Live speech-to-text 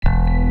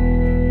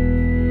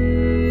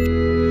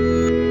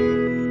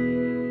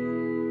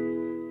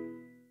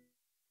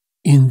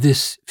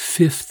this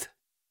fifth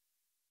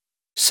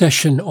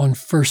session on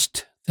 1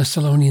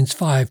 Thessalonians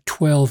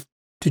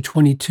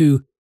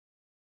 5:12-22,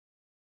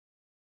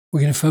 we're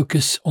going to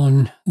focus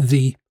on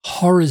the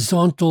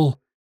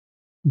horizontal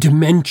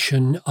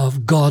dimension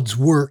of God's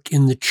work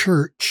in the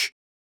church,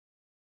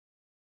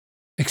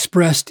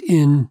 expressed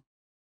in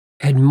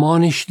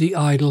admonish the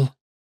idle,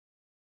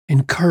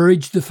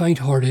 encourage the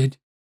faint-hearted,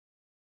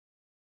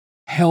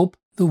 help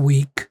the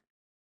weak,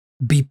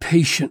 be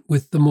patient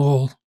with them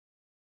all.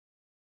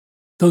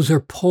 Those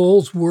are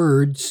Paul's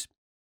words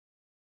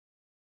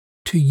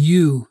to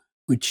you,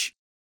 which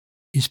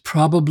is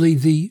probably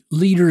the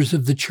leaders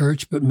of the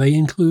church, but may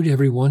include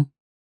everyone.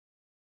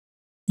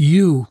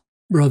 You,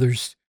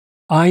 brothers,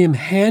 I am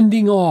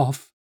handing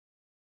off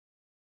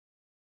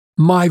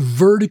my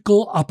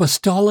vertical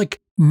apostolic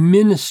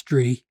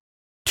ministry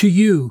to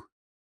you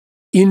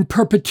in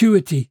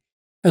perpetuity.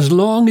 As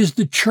long as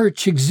the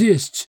church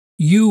exists,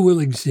 you will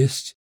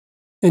exist.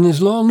 And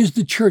as long as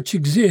the church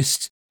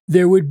exists,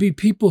 there would be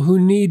people who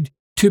need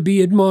to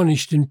be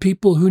admonished, and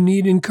people who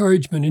need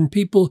encouragement, and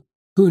people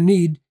who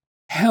need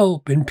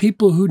help, and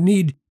people who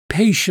need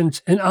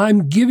patience. And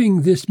I'm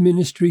giving this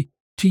ministry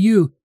to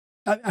you.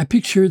 I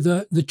picture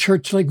the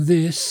church like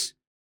this.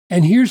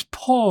 And here's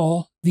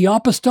Paul, the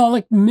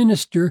apostolic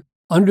minister,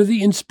 under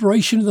the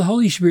inspiration of the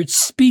Holy Spirit,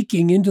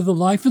 speaking into the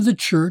life of the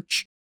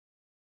church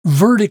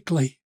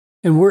vertically.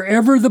 And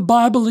wherever the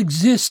Bible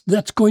exists,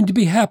 that's going to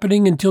be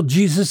happening until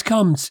Jesus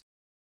comes.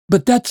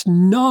 But that's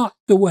not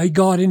the way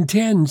God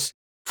intends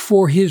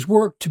for his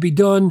work to be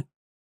done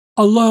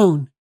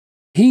alone.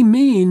 He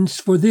means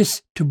for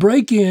this to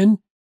break in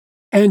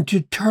and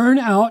to turn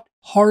out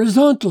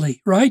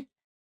horizontally, right?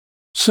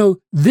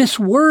 So this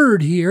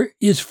word here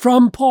is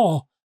from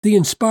Paul, the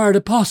inspired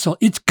apostle.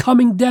 It's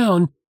coming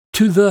down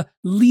to the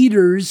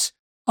leaders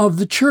of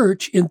the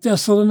church in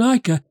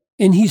Thessalonica,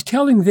 and he's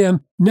telling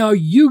them, now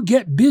you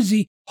get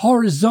busy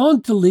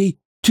horizontally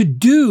to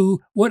do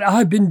what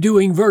I've been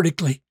doing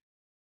vertically.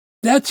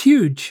 That's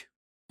huge.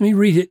 Let me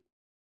read it.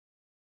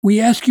 We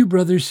ask you,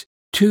 brothers,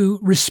 to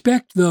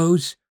respect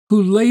those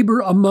who labor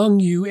among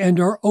you and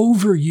are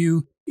over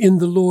you in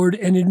the Lord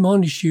and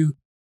admonish you,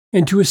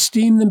 and to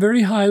esteem them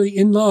very highly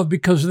in love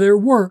because of their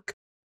work.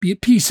 Be at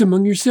peace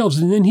among yourselves.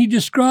 And then he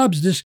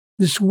describes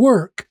this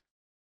work.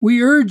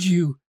 We urge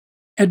you,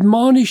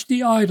 admonish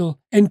the idle,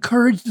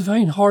 encourage the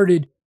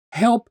faint-hearted,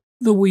 help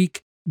the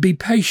weak, be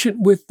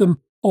patient with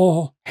them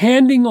all,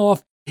 handing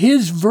off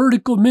his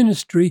vertical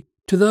ministry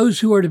to those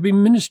who are to be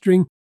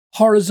ministering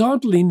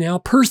horizontally now,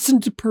 person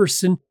to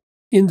person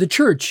in the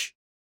church.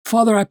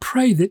 Father, I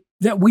pray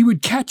that we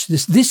would catch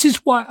this. This is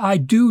why I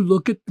do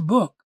look at the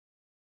book.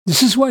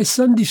 This is why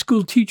Sunday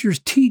school teachers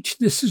teach.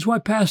 This is why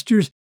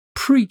pastors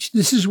preach.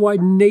 This is why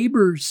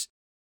neighbors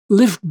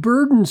lift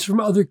burdens from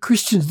other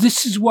Christians.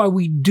 This is why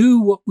we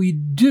do what we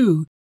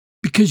do,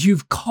 because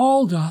you've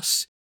called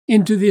us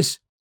into this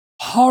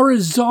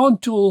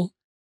horizontal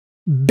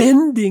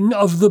bending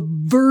of the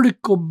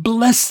vertical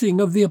blessing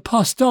of the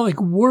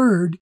apostolic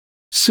word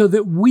so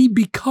that we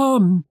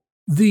become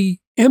the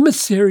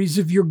emissaries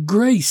of your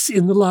grace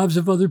in the lives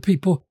of other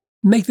people.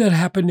 Make that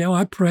happen now,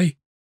 I pray.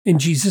 In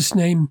Jesus'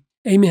 name,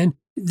 amen.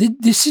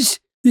 This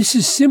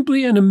is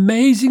simply an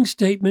amazing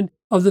statement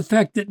of the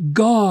fact that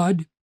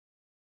God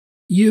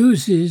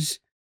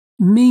uses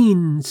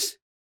means,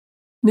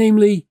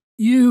 namely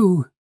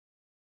you.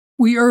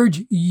 We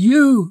urge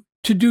you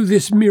to do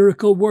this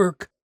miracle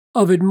work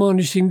of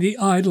admonishing the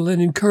idle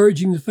and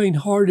encouraging the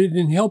faint-hearted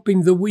and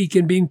helping the weak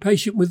and being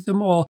patient with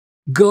them all.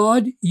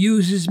 God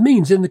uses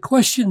means. And the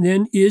question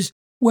then is,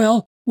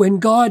 well, when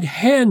God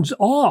hands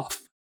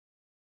off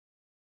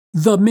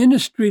the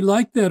ministry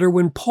like that, or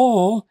when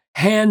Paul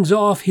hands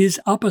off his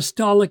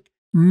apostolic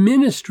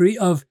ministry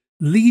of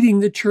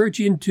leading the church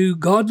into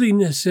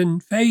godliness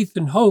and faith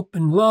and hope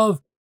and love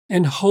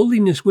and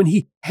holiness, when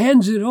he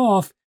hands it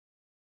off,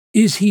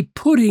 is he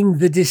putting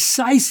the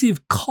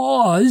decisive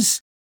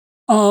cause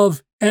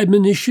of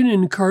admonition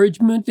and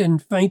encouragement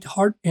and faint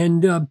heart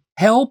and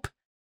help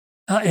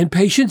and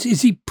patience?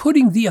 Is he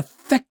putting the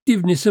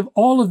effectiveness of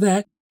all of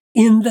that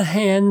in the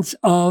hands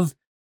of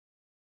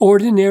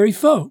ordinary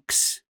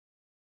folks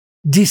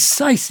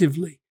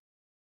decisively?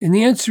 And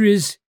the answer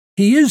is,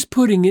 he is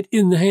putting it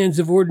in the hands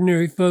of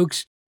ordinary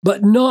folks,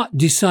 but not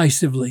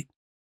decisively.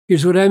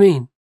 Here's what I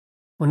mean.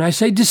 When I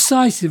say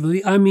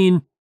decisively, I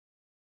mean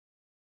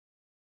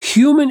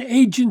human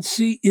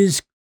agency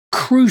is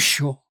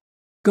crucial.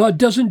 God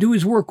doesn't do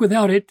his work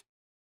without it,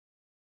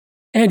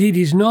 and it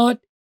is not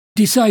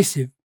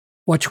decisive.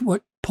 Watch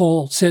what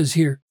Paul says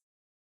here.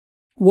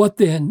 What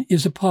then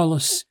is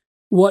Apollos?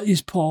 What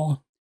is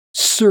Paul?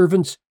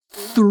 Servants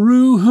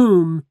through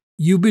whom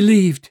you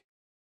believed.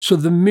 So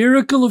the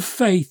miracle of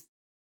faith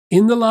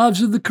in the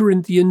lives of the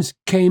Corinthians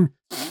came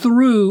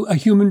through a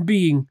human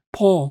being,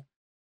 Paul,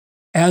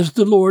 as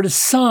the Lord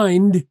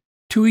assigned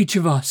to each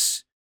of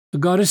us. So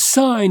God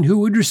assigned who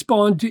would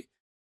respond to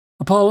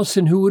Apollos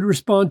and who would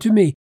respond to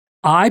me.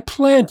 I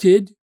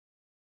planted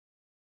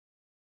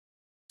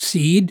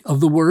seed of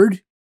the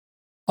word.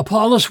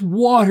 Apollos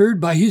watered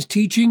by his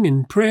teaching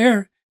and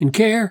prayer and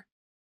care,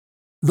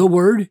 the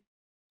word,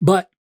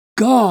 but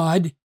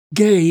God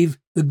gave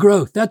the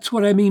growth. That's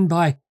what I mean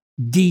by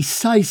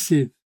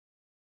decisive.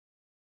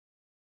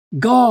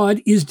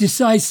 God is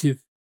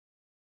decisive.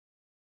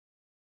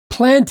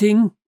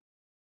 Planting,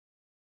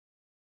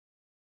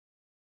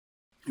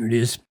 here it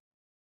is,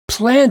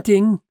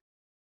 planting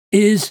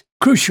is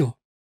crucial.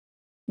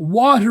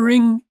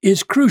 Watering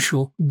is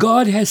crucial.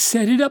 God has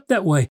set it up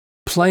that way.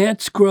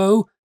 Plants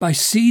grow by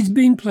seeds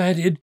being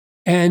planted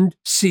and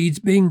seeds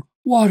being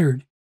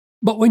watered.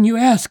 But when you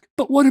ask,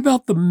 but what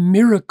about the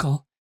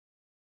miracle?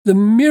 The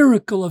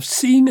miracle of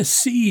seeing a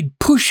seed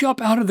push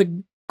up out of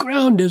the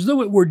ground as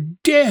though it were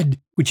dead,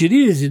 which it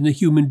is in the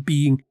human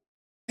being,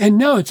 and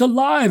now it's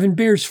alive and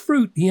bears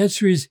fruit. The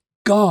answer is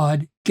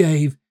God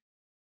gave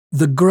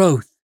the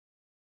growth.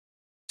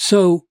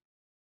 So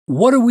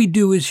what do we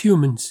do as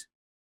humans?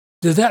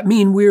 Does that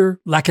mean we're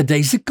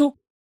lackadaisical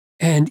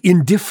and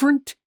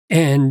indifferent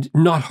and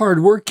not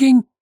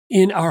hardworking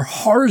in our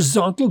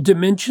horizontal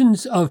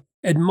dimensions of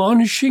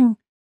admonishing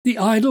the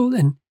idle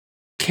and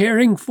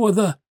caring for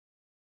the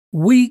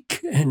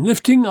weak and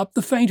lifting up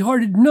the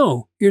faint-hearted?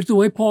 No. Here's the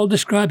way Paul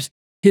describes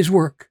his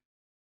work.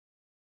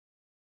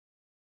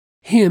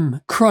 Him,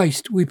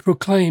 Christ, we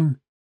proclaim,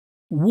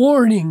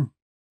 warning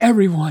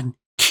everyone,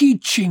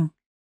 teaching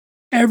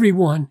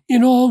everyone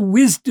in all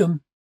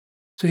wisdom.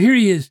 So here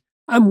he is.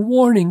 I'm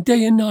warning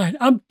day and night.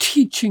 I'm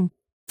teaching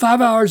 5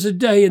 hours a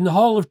day in the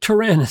hall of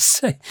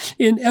Tyrannus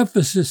in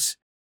Ephesus.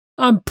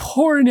 I'm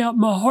pouring out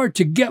my heart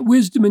to get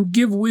wisdom and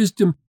give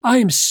wisdom. I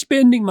am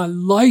spending my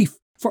life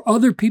for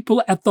other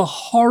people at the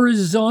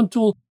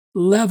horizontal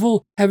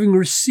level, having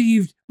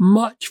received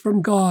much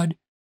from God,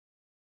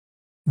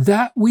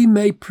 that we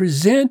may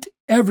present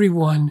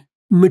everyone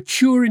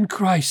mature in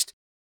Christ.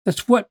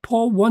 That's what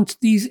Paul wants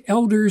these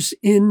elders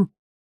in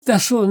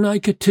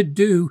Thessalonica to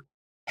do.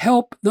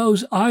 Help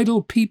those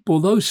idle people,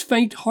 those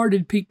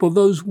faint-hearted people,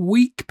 those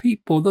weak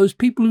people, those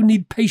people who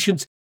need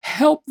patience.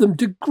 Help them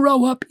to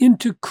grow up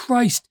into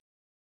Christ.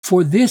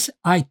 For this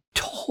I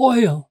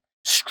toil,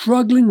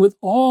 struggling with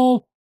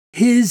all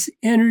his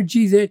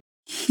energy that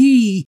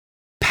he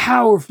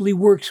powerfully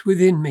works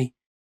within me.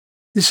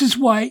 This is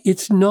why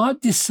it's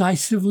not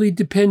decisively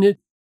dependent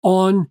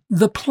on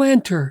the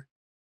planter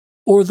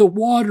or the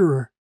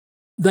waterer.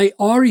 They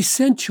are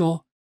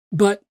essential,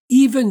 but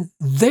even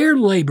their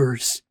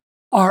labors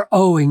are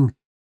owing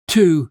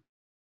to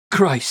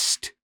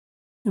Christ.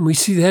 And we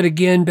see that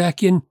again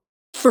back in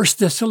 1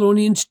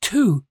 Thessalonians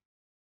 2.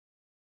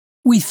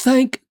 We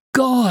thank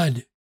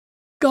God.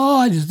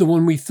 God is the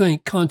one we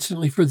thank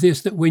constantly for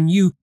this, that when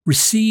you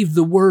received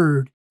the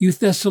word, you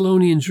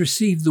Thessalonians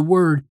received the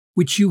word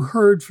which you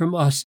heard from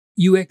us,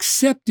 you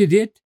accepted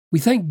it. We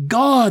thank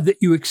God that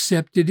you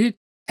accepted it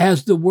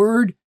as the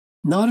word,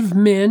 not of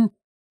men,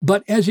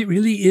 but as it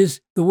really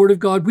is the word of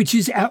God, which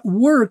is at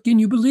work in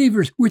you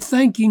believers. We're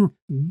thanking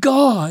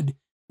God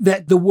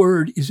that the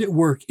word is at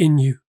work in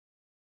you.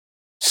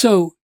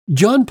 So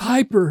John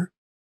Piper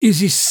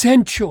is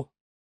essential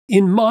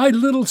in my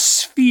little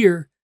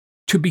sphere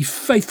to be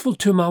faithful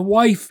to my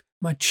wife,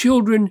 my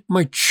children,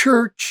 my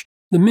church,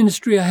 the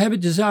ministry I have at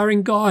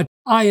Desiring God.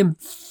 I am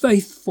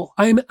faithful.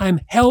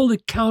 I'm held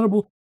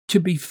accountable to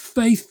be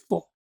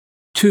faithful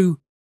to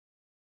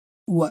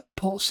what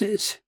Paul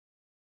says,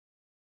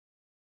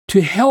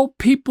 to help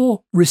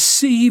people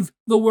receive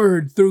the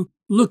word through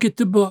Look at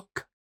the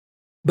Book.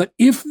 But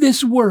if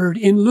this word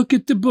in Look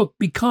at the Book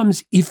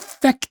becomes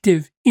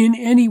effective in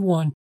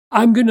anyone,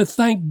 I'm going to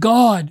thank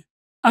God.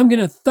 I'm going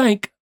to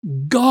thank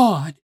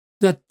God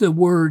that the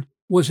word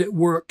was at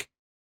work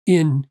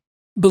in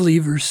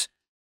believers.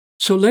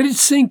 So let it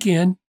sink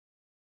in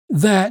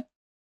that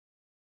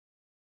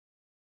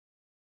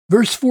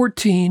verse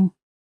 14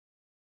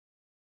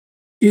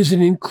 is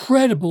an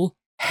incredible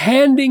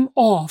handing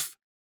off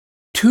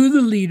to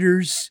the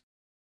leaders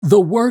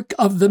the work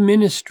of the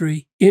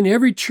ministry in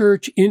every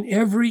church, in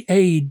every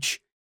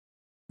age.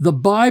 The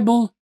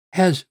Bible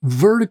has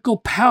vertical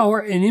power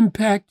and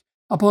impact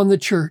upon the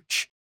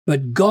church,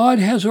 but God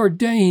has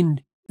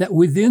ordained that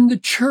within the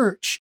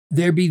church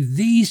there be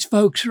these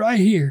folks right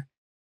here.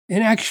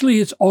 And actually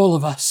it's all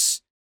of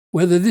us.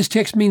 Whether this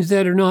text means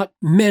that or not,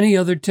 many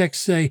other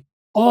texts say,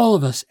 all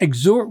of us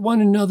exhort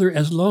one another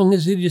as long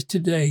as it is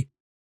today,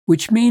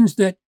 which means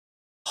that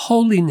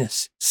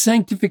holiness,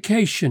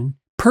 sanctification,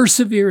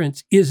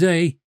 perseverance is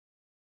a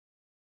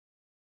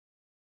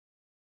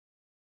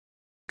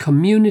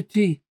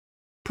community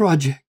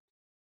project.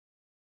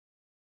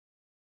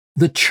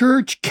 The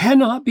church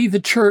cannot be the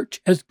church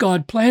as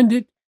God planned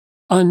it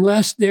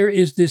unless there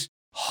is this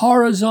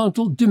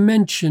horizontal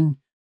dimension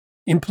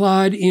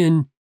implied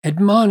in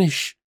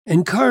admonish,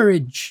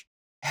 encourage,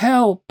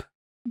 help,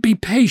 be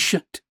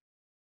patient.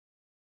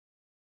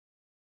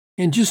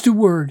 And just a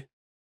word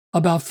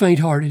about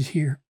faint-hearted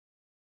here.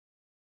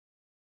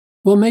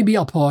 Well, maybe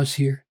I'll pause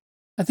here.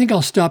 I think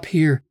I'll stop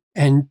here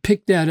and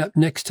pick that up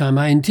next time.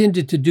 I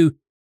intended to do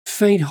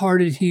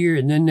faint-hearted here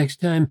and then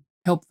next time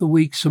help the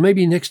weak. So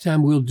maybe next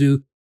time we'll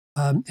do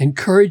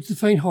encourage the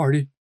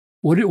faint-hearted.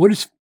 What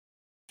does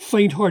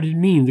faint-hearted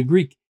mean? The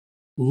Greek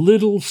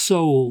little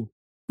soul.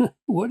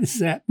 What does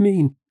that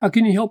mean? How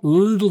can you help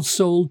little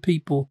soul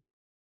people?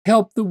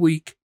 Help the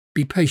weak.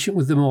 Be patient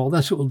with them all.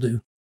 That's what we'll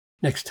do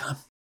next time.